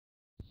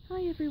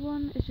Hi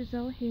everyone, it's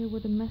Giselle here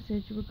with a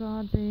message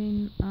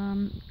regarding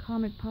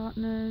karmic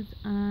partners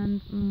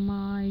and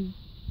my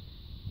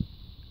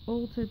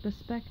altered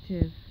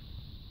perspective.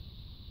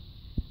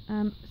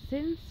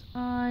 Since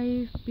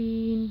I've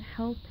been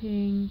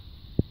helping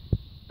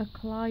a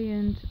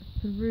client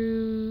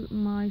through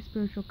my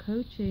spiritual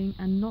coaching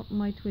and not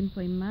my Twin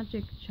Flame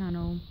Magic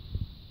channel,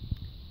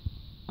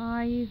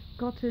 I've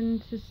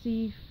gotten to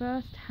see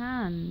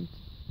firsthand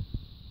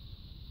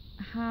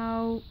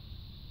how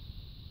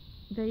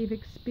they've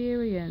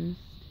experienced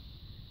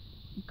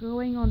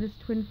going on this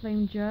twin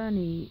flame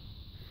journey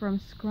from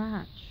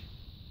scratch.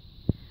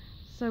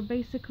 So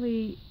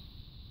basically,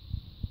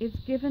 it's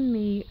given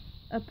me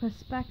a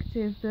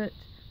perspective that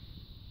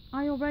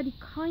I already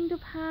kind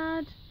of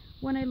had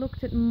when I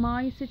looked at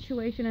my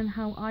situation and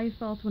how I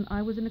felt when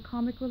I was in a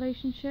karmic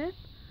relationship.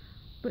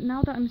 But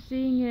now that I'm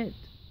seeing it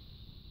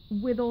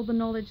with all the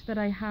knowledge that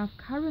I have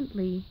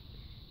currently,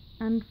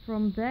 and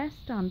from their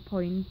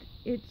standpoint,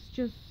 it's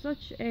just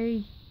such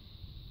a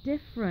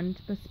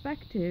different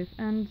perspective.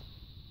 And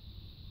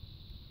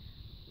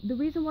the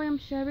reason why I'm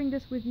sharing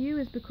this with you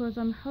is because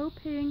I'm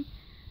hoping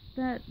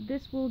that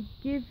this will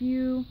give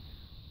you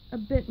a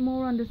bit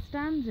more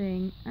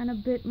understanding and a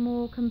bit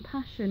more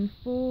compassion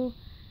for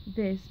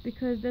this,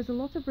 because there's a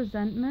lot of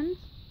resentment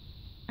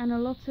and a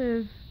lot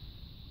of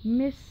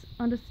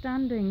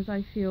misunderstandings,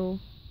 I feel,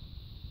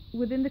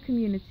 within the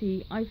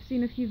community. I've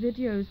seen a few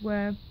videos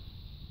where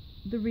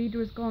the reader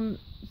has gone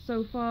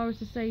so far as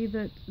to say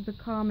that the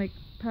karmic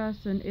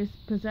person is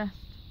possessed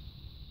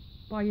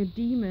by a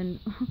demon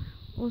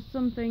or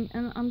something,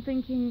 and I'm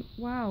thinking,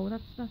 wow,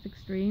 that's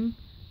extreme.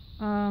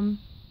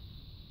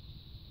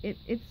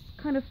 It's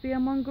kind of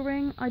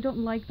fear-mongering. I don't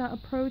like that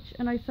approach,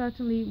 and I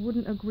certainly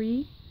wouldn't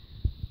agree.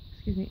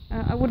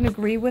 I wouldn't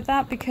agree with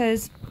that,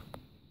 because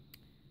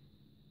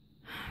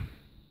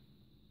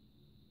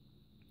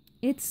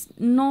it's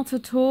not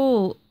at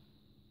all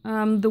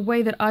the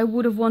way that I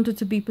would have wanted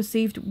to be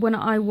perceived when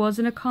I was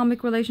in a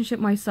karmic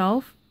relationship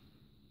myself.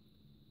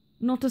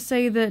 Not to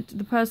say that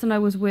the person I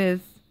was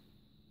with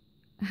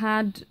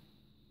had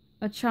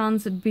a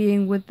chance at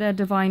being with their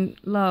divine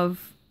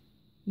love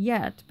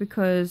yet,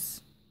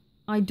 because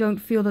I don't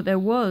feel that there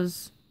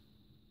was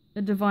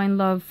a divine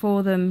love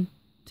for them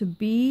to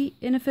be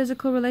in a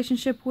physical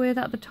relationship with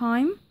at the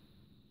time.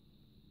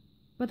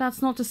 But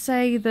that's not to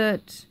say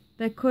that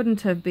there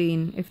couldn't have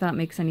been, if that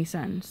makes any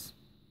sense.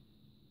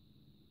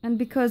 And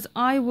because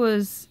I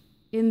was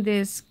in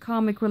this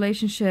karmic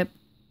relationship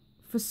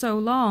for so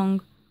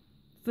long,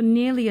 for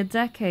nearly a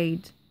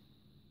decade,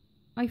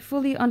 I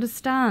fully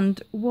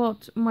understand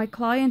what my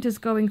client is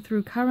going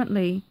through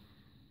currently,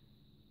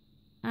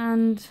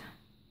 and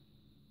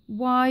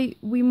why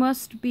we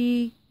must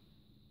be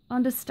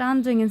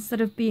understanding instead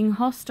of being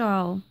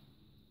hostile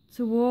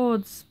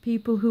towards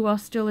people who are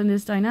still in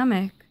this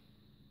dynamic.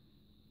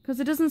 Because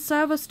it doesn't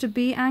serve us to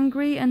be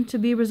angry and to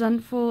be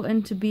resentful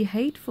and to be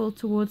hateful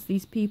towards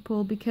these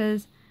people,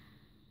 because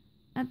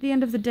at the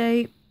end of the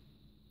day,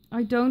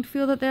 I don't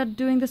feel that they're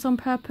doing this on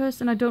purpose,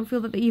 and I don't feel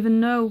that they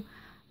even know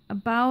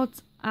about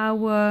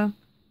our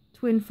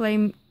twin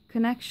flame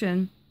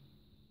connection.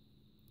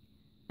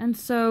 And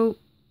so,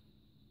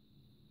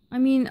 I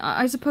mean,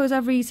 I suppose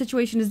every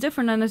situation is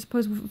different, and I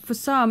suppose for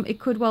some it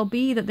could well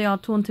be that they are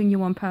taunting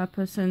you on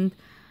purpose, and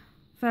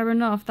fair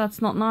enough,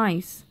 that's not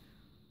nice.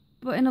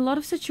 But in a lot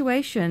of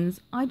situations,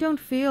 I don't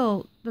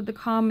feel that the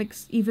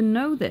karmics even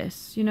know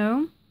this, you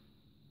know?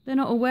 They're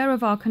not aware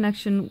of our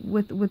connection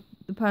with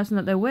the person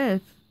that they're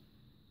with.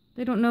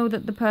 They don't know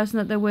that the person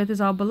that they're with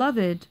is our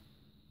beloved.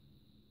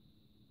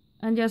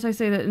 And yes, I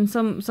say that in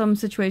some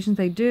situations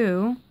they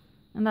do,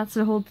 and that's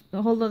a whole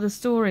other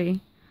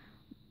story.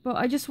 But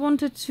I just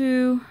wanted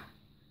to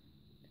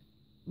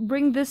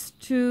bring this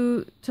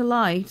to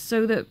light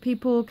so that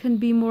people can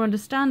be more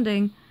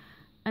understanding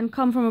and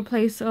come from a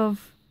place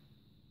of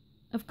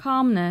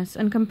calmness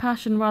and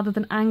compassion rather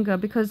than anger,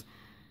 because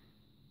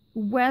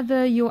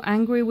whether you're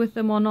angry with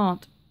them or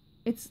not,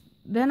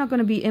 they're not going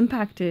to be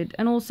impacted,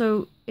 and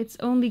also it's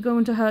only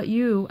going to hurt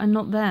you and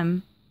not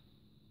them.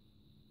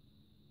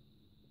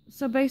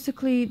 So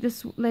basically,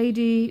 this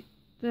lady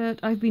that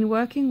I've been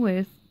working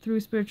with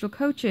through spiritual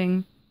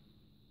coaching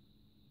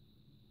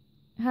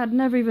had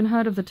never even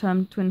heard of the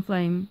term twin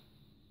flame,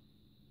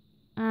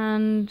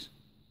 and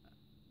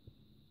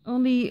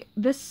only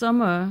this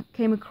summer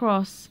came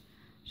across.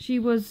 She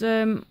was,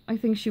 I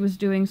think she was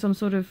doing some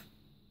sort of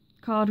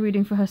card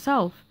reading for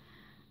herself,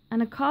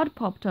 and a card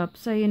popped up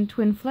saying,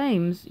 twin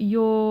flames,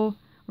 your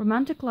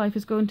romantic life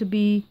is going to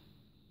be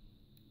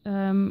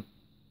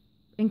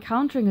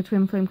encountering a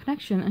twin flame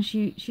connection. And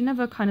she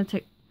never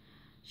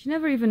she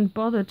never even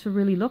bothered to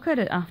really look at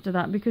it after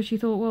that, because she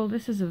thought, well,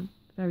 this is a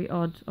very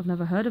odd, I've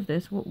never heard of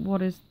this,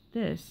 what is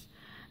this?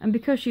 And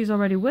because she's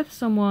already with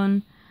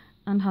someone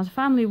and has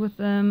family with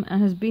them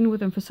and has been with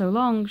them for so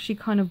long, she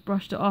kind of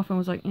brushed it off and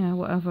was like, yeah,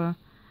 whatever.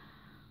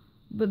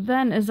 But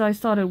then as I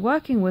started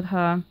working with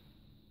her,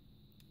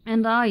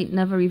 and I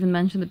never even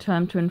mentioned the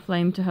term twin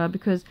flame to her,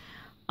 because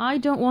I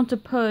don't want to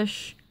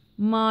push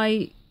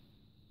my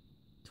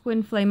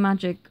twin flame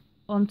magic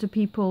onto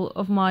people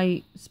of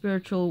my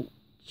spiritual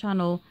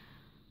channel,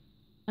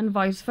 and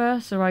vice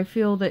versa. I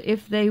feel that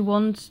if they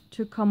want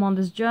to come on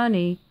this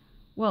journey,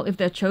 well, if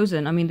they're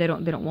chosen, I mean, they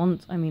don't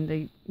want, I mean,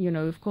 they, you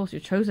know, of course you're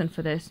chosen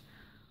for this,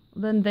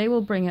 then they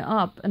will bring it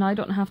up, and I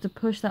don't have to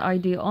push that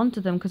idea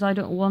onto them, because I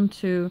don't want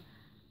to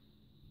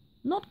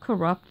not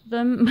corrupt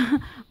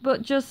them,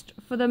 but just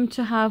for them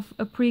to have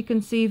a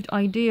preconceived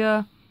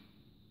idea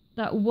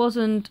that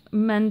wasn't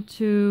meant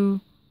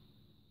to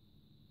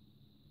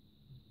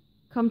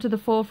come to the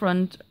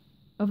forefront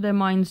of their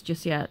minds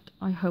just yet.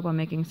 I hope I'm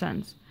making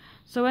sense.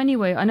 So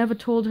anyway, I never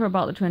told her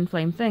about the twin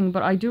flame thing,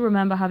 but I do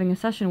remember having a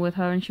session with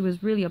her, and she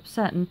was really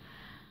upset and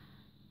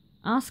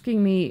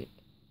asking me,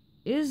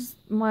 is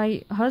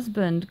my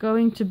husband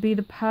going to be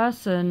the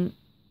person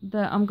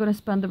that I'm going to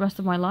spend the rest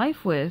of my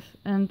life with?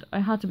 And I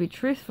had to be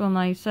truthful, and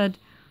I said,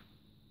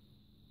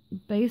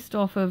 based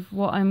off of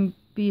what I'm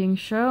being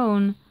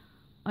shown,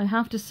 I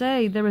have to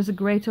say there is a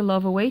greater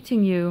love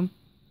awaiting you,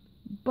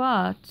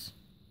 but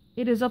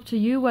it is up to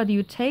you whether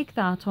you take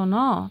that or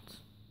not.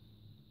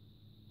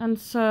 And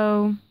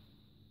so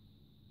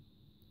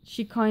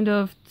she kind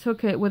of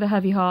took it with a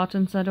heavy heart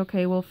and said,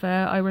 okay, well,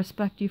 fair, I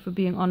respect you for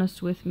being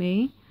honest with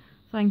me.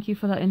 Thank you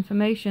for that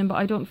information. But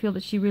I don't feel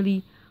that she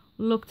really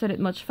looked at it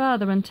much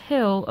further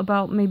until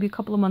about maybe a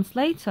couple of months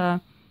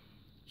later.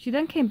 She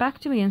then came back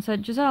to me and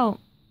said, Giselle,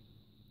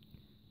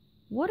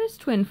 what is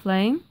twin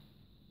flame?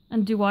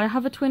 And do I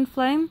have a twin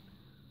flame?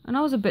 And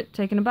I was a bit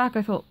taken aback.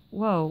 I thought,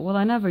 whoa, well,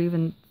 I never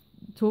even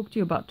talked to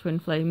you about twin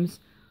flames.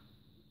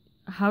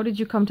 How did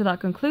you come to that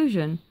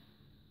conclusion?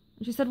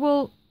 And she said,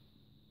 well,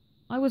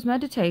 I was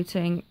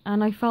meditating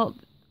and I felt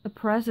a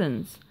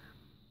presence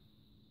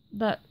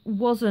that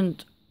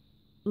wasn't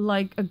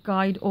like a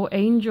guide or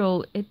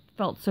angel. It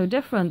felt so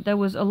different. There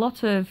was a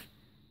lot of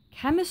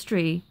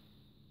chemistry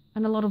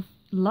and a lot of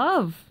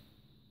love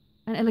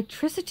and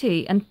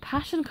electricity and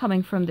passion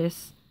coming from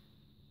this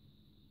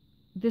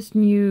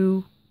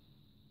new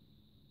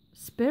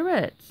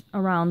spirit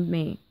around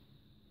me.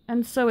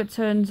 And so it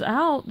turns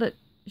out that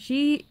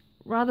she,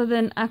 rather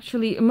than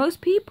actually, most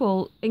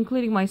people,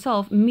 including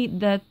myself, meet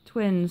their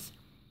twins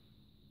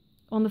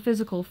on the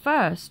physical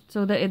first,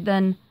 so that it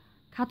then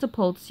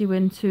catapults you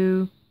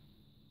into,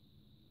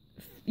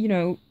 you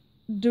know,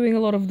 doing a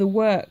lot of the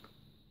work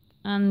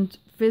and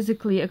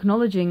physically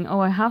acknowledging, oh,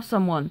 I have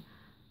someone.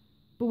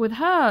 But with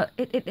her,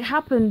 it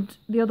happened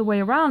the other way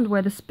around,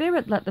 where the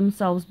spirit let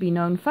themselves be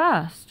known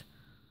first.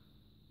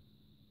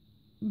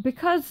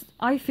 Because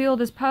I feel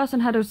this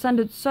person had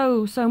ascended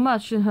so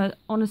much in her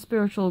on a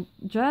spiritual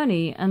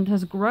journey and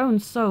has grown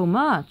so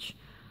much,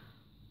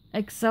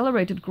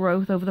 accelerated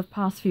growth over the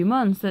past few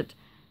months, that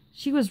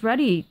she was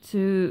ready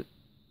to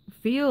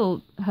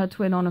feel her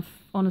twin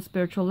on a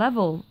spiritual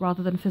level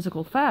rather than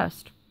physical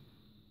first.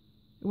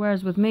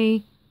 Whereas with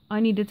me, I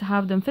needed to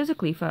have them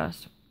physically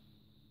first.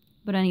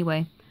 But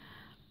anyway,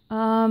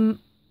 so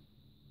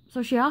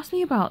she asked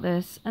me about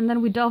this, and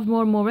then we delved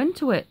more and more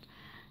into it.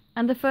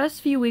 And the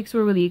first few weeks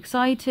were really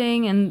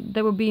exciting, and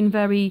they were being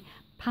very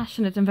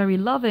passionate and very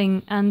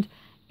loving, and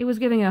it was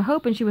giving her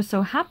hope, and she was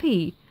so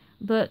happy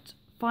that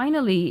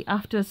finally,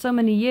 after so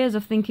many years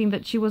of thinking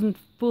that she wasn't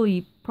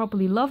fully,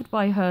 properly loved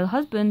by her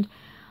husband,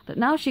 that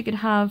now she could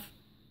have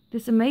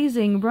this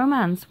amazing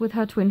romance with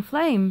her twin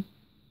flame,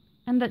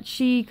 and that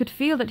she could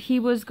feel that he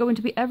was going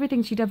to be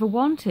everything she'd ever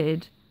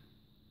wanted,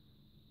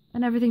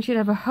 and everything she'd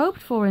ever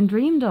hoped for and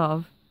dreamed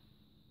of.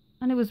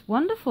 And it was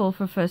wonderful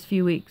for the first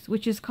few weeks,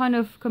 which is kind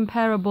of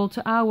comparable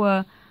to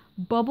our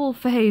bubble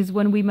phase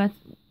when we met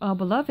our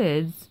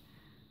beloveds.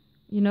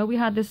 You know, we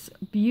had this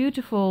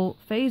beautiful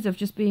phase of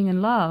just being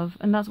in love,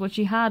 and that's what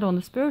she had on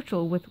the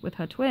spiritual with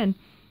her twin.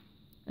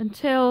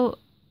 Until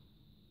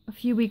a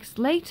few weeks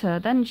later,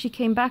 then she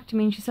came back to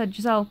me and she said,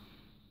 Giselle,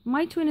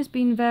 my twin has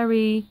been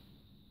very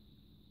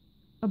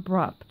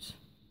abrupt.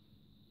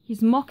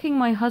 He's mocking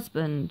my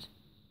husband,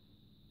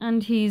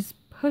 and he's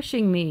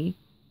pushing me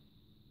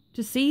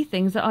to see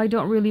things that I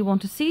don't really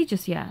want to see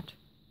just yet.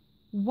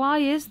 Why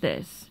is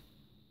this?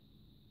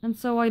 And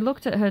so I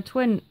looked at her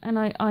twin and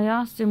I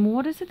asked him,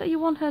 what is it that you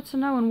want her to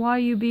know, and why are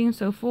you being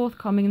so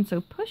forthcoming and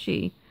so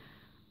pushy?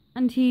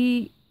 And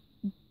he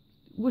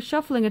was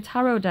shuffling a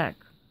tarot deck.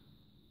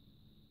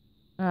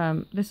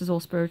 This is all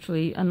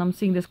spiritually, and I'm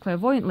seeing this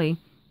clairvoyantly.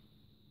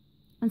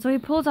 And so he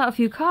pulls out a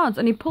few cards,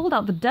 and he pulled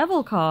out the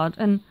Devil card,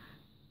 and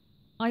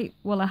I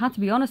had to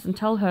be honest and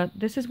tell her,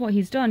 this is what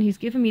he's done. He's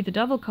given me the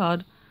Devil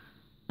card.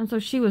 And so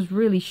she was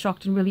really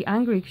shocked and really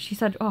angry, because she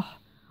said, oh,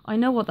 I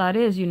know what that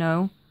is, you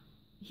know.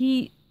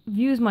 He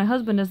views my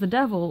husband as the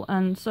devil,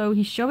 and so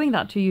he's showing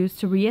that to you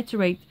to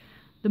reiterate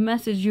the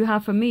message you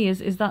have for me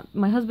is that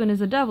my husband is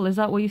the devil. Is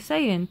that what you're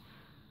saying?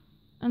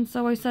 And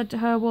so I said to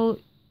her, well,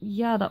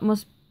 yeah, that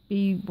must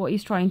be what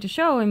he's trying to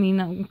show. I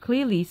mean, I'm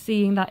clearly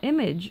seeing that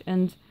image.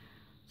 And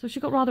so she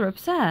got rather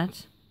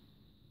upset.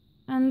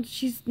 And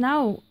she's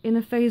now in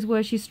a phase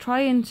where she's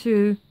trying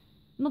to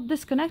not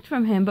disconnect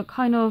from him, but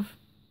kind of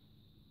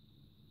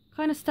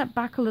step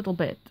back a little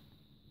bit.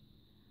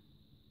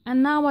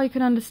 And now I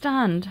can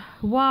understand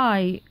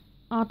why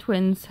our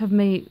twins have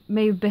may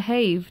have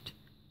behaved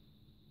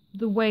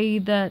the way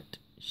that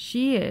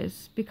she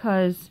is,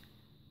 because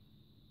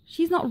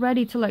she's not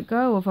ready to let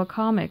go of her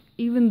karmic,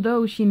 even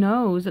though she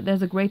knows that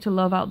there's a greater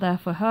love out there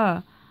for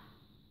her.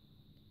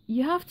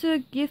 You have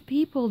to give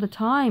people the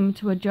time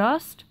to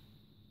adjust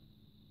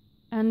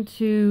and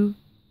to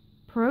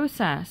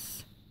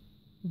process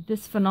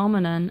this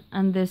phenomenon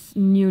and this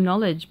new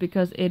knowledge,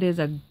 because it is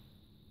a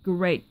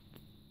great,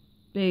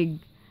 big,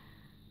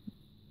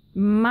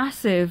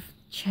 massive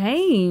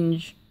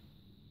change.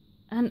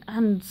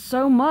 And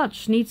so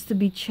much needs to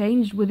be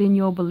changed within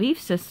your belief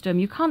system.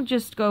 You can't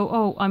just go,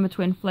 oh, I'm a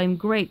twin flame,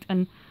 great,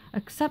 and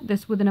accept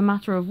this within a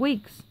matter of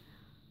weeks.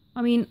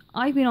 I mean,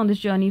 I've been on this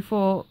journey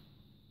for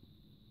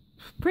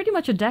pretty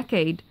much a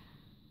decade.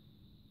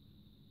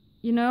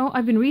 You know,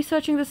 I've been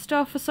researching this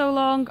stuff for so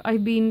long.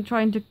 I've been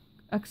trying to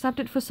accept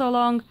it for so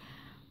long.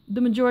 The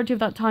majority of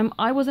that time,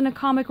 I was in a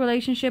karmic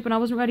relationship and I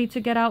wasn't ready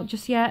to get out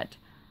just yet.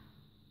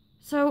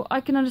 So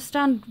I can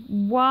understand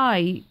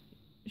why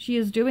she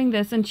is doing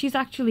this, and she's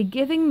actually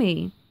giving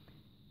me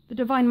the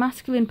divine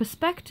masculine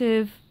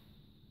perspective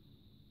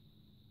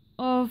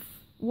of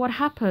what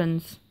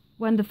happens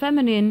when the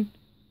feminine,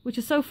 which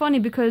is so funny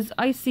because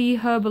I see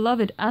her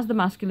beloved as the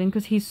masculine,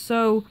 because he's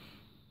so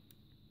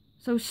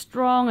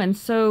strong and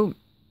so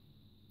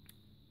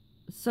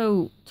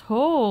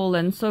tall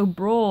and so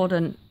broad,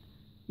 and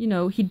you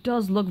know, he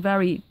does look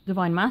very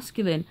divine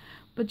masculine.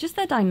 But just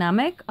their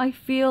dynamic, I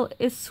feel,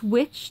 is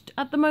switched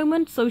at the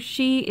moment. So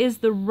she is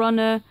the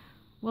runner.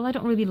 Well, I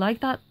don't really like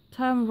that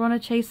term, runner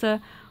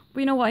chaser, but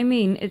you know what I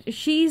mean.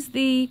 She's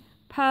the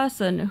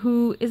person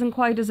who isn't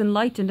quite as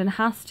enlightened and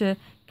has to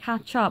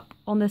catch up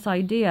on this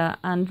idea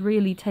and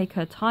really take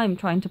her time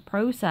trying to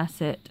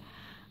process it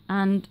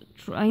and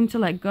trying to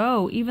let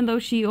go, even though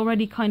she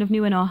already kind of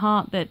knew in her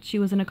heart that she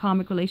was in a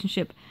karmic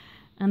relationship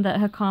and that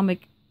her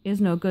karmic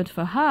is no good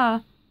for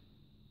her.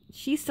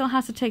 She still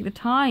has to take the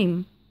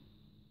time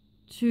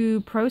to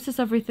process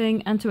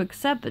everything and to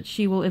accept that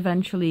she will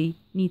eventually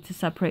need to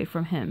separate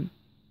from him.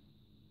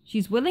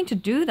 She's willing to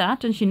do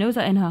that, and she knows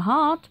that in her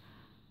heart,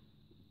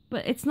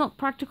 but it's not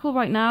practical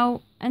right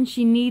now, and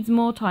she needs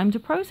more time to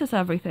process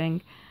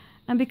everything.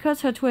 And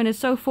because her twin is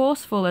so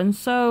forceful and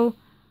so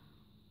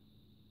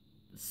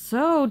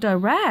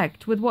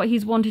direct with what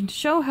he's wanting to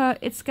show her,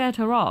 it scared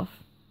her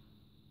off.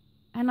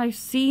 And I've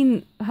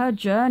seen her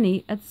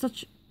journey at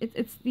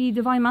it's the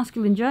divine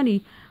masculine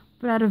journey,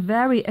 but at a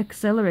very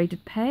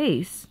accelerated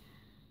pace.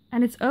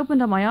 And it's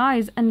opened up my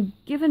eyes and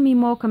given me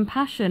more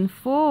compassion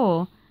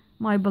for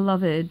my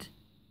beloved,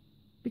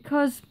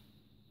 because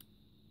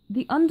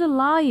the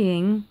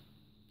underlying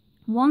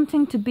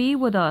wanting to be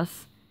with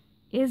us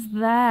is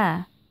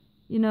there.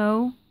 You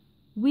know,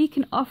 we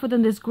can offer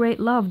them this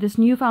great love, this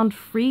newfound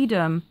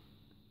freedom,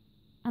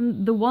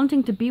 and the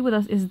wanting to be with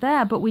us is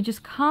there, but we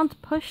just can't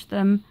push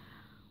them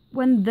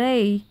when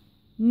they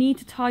need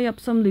to tie up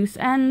some loose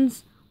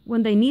ends,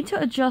 when they need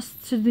to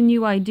adjust to the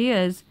new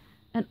ideas.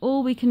 And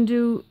all we can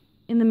do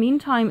in the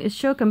meantime is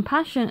show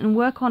compassion and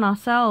work on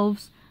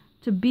ourselves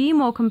to be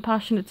more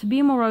compassionate, to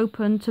be more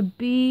open, to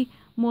be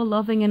more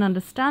loving and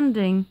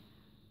understanding,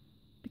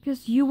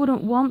 because you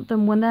wouldn't want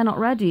them when they're not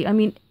ready. I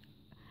mean,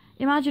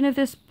 imagine if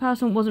this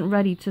person wasn't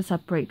ready to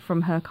separate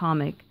from her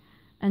karmic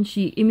and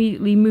she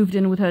immediately moved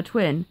in with her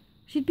twin.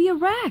 She'd be a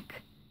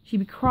wreck. She'd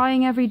be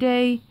crying every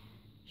day.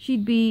 She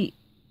would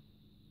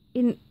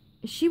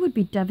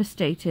be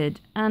devastated,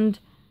 and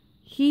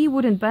he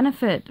wouldn't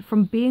benefit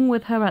from being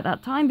with her at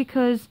that time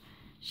because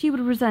she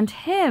would resent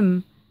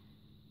him.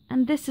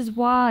 And this is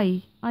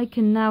why I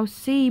can now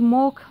see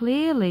more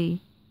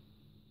clearly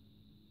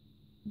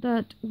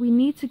that we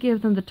need to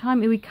give them the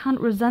time. We can't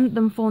resent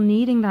them for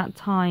needing that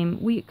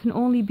time. We can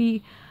only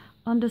be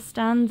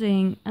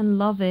understanding and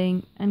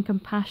loving and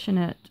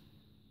compassionate.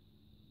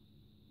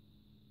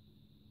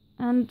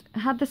 And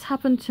had this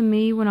happened to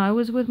me when I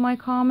was with my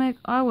karmic,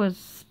 I was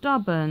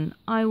stubborn.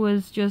 I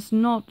was just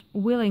not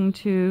willing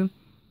to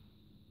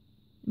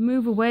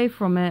move away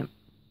from it,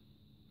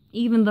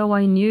 even though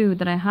I knew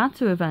that I had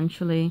to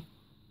eventually.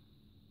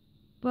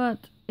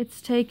 But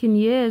it's taken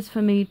years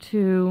for me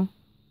to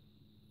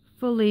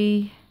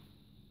fully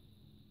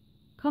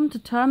come to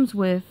terms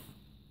with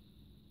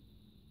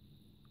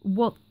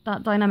what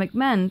that dynamic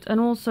meant, and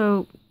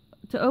also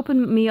to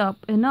open me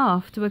up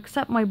enough to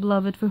accept my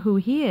beloved for who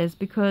he is,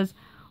 because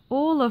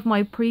all of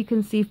my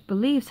preconceived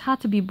beliefs had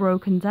to be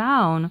broken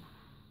down.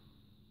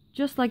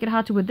 Just like it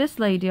had to with this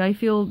lady. I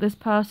feel this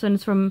person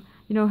is from,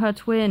 you know, her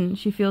twin.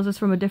 She feels it's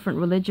from a different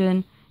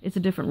religion. It's a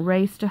different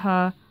race to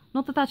her.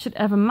 Not that that should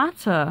ever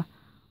matter,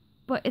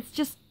 but it's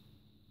just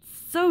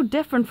so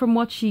different from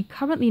what she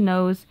currently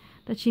knows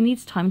that she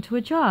needs time to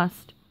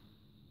adjust.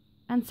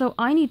 And so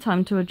I need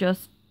time to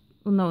adjust.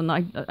 Well,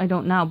 no, I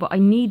don't now, but I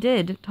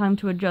needed time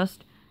to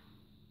adjust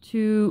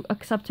to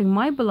accepting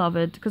my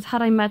beloved, because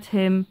had I met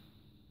him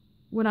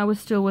when I was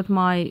still with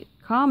my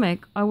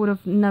karmic, I would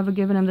have never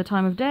given him the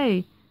time of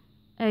day.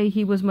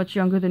 He was much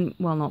younger than,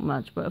 well, not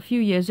much, but a few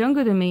years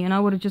younger than me, and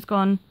I would have just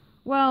gone,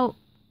 well,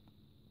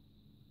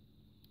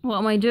 what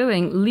am I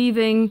doing?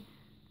 Leaving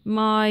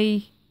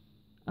my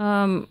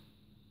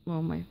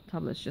well, my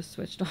tablet's just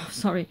switched off,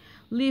 sorry.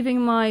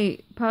 Leaving my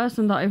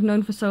person that I've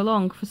known for so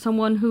long for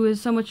someone who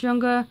is so much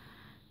younger,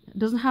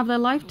 doesn't have their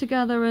life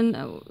together, and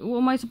what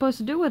am I supposed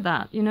to do with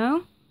that, you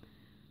know?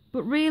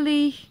 But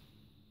really,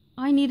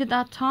 I needed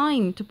that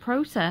time to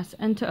process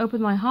and to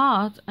open my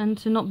heart and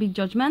to not be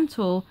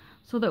judgmental,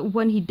 so that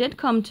when he did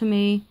come to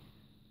me,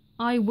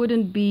 I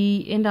wouldn't be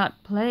in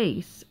that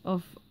place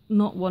of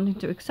not wanting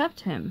to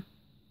accept him.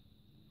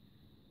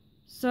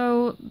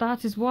 So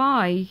that is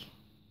why...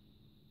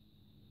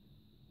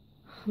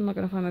 I'm not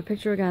going to find my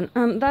picture again.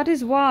 That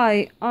is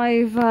why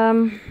I've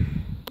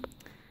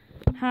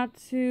had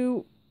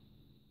to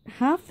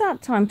have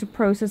that time to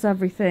process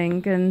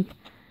everything, and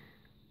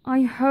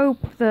I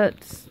hope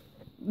that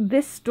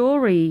this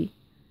story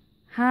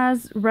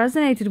has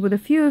resonated with a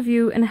few of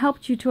you and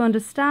helped you to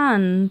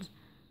understand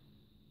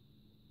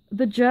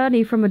the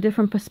journey from a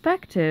different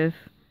perspective,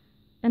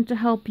 and to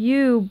help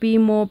you be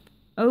more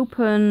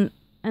open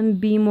and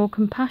be more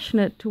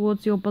compassionate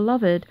towards your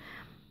beloved.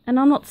 And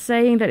I'm not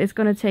saying that it's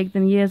going to take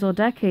them years or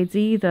decades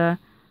either.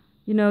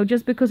 You know,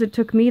 just because it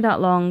took me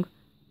that long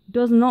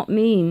does not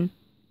mean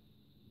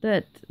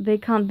that they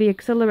can't be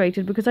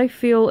accelerated, because I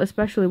feel,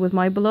 especially with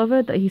my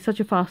beloved, that he's such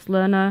a fast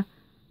learner.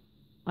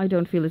 I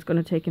don't feel it's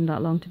going to take him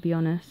that long, to be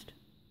honest.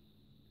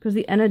 Because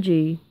the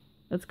energy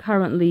that's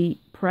currently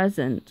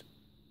present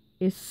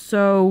is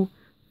so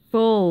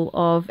full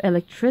of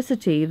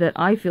electricity that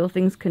I feel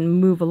things can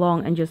move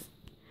along and just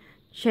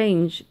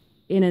change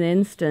in an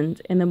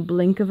instant, in a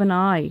blink of an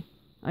eye.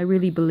 I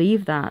really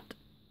believe that.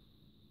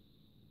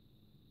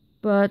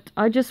 But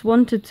I just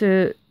wanted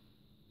to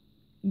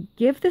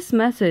give this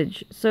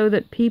message so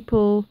that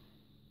people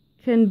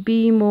can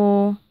be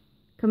more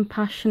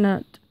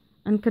compassionate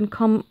and can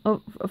come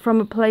up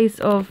from a place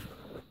of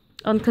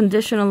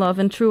unconditional love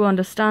and true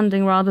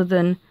understanding, rather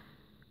than,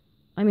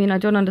 I mean, I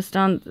don't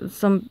understand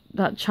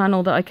that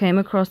channel that I came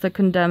across that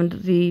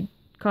condemned the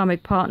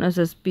karmic partners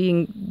as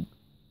being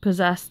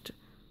possessed,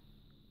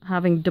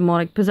 having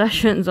demonic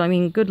possessions. I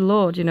mean, good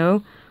Lord, you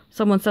know,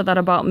 someone said that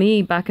about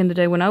me back in the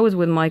day when I was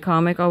with my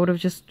karmic, I would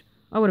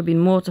have been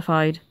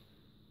mortified.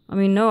 I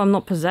mean, no, I'm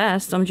not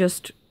possessed. I'm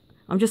just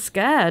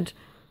scared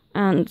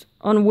and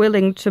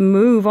unwilling to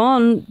move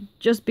on,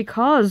 just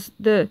because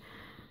the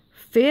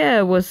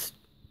fear was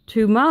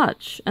too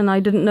much and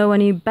I didn't know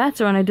any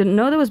better, and I didn't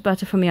know there was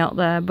better for me out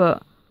there.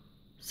 But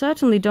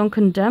certainly don't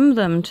condemn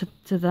them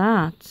to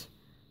that.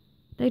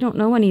 They don't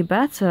know any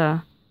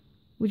better.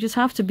 We just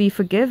have to be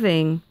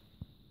forgiving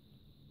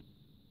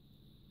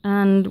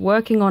and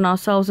working on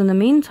ourselves in the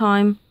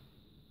meantime,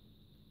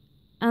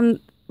 and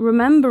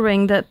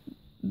remembering that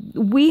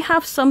we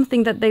have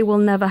something that they will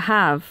never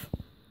have,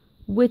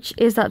 which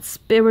is that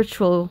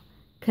spiritual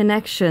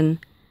connection,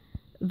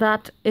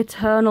 that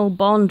eternal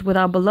bond with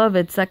our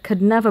beloveds that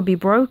could never be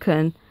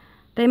broken.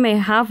 They may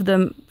have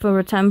them for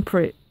a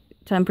temporary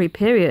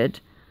period,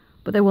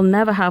 but they will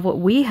never have what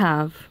we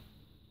have,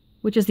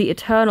 which is the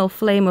eternal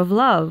flame of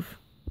love.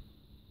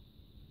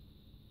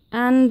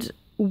 And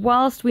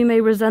whilst we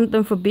may resent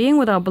them for being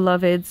with our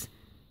beloveds,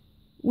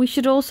 we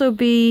should also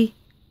be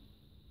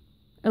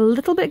a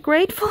little bit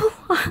grateful.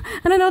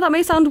 And I know that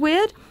may sound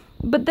weird,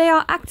 but they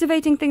are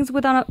activating things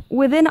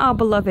within our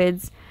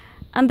beloveds,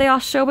 and they are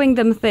showing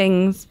them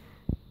things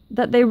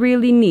that they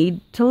really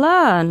need to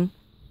learn.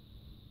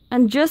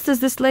 And just as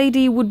this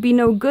lady would be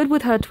no good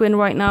with her twin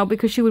right now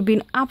because she would be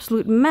an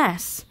absolute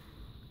mess,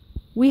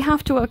 we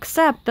have to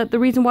accept that the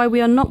reason why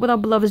we are not with our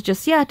beloveds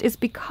just yet is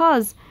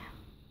because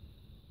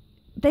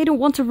they don't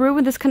want to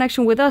ruin this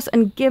connection with us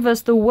and give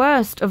us the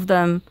worst of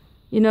them.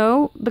 You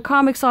know, the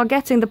karmics are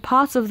getting the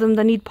parts of them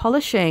that need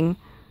polishing.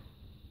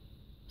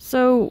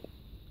 So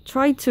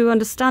try to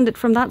understand it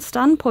from that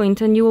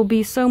standpoint, and you will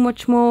be so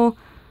much more...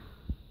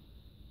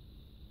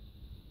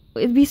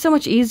 It'd be so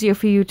much easier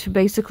for you to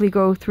basically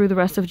go through the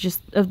rest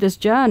of this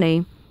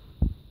journey.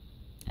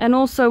 And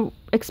also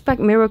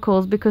expect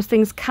miracles, because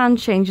things can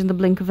change in the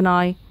blink of an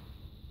eye.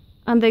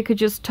 And they could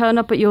just turn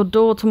up at your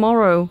door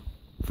tomorrow,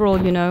 for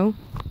all you know.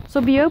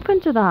 So be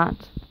open to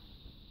that.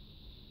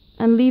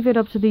 And leave it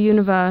up to the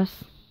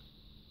universe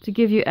to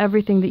give you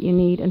everything that you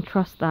need, and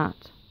trust that.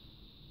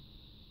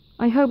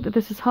 I hope that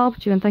this has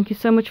helped you, and thank you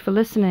so much for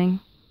listening.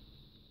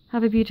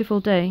 Have a beautiful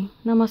day.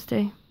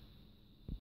 Namaste.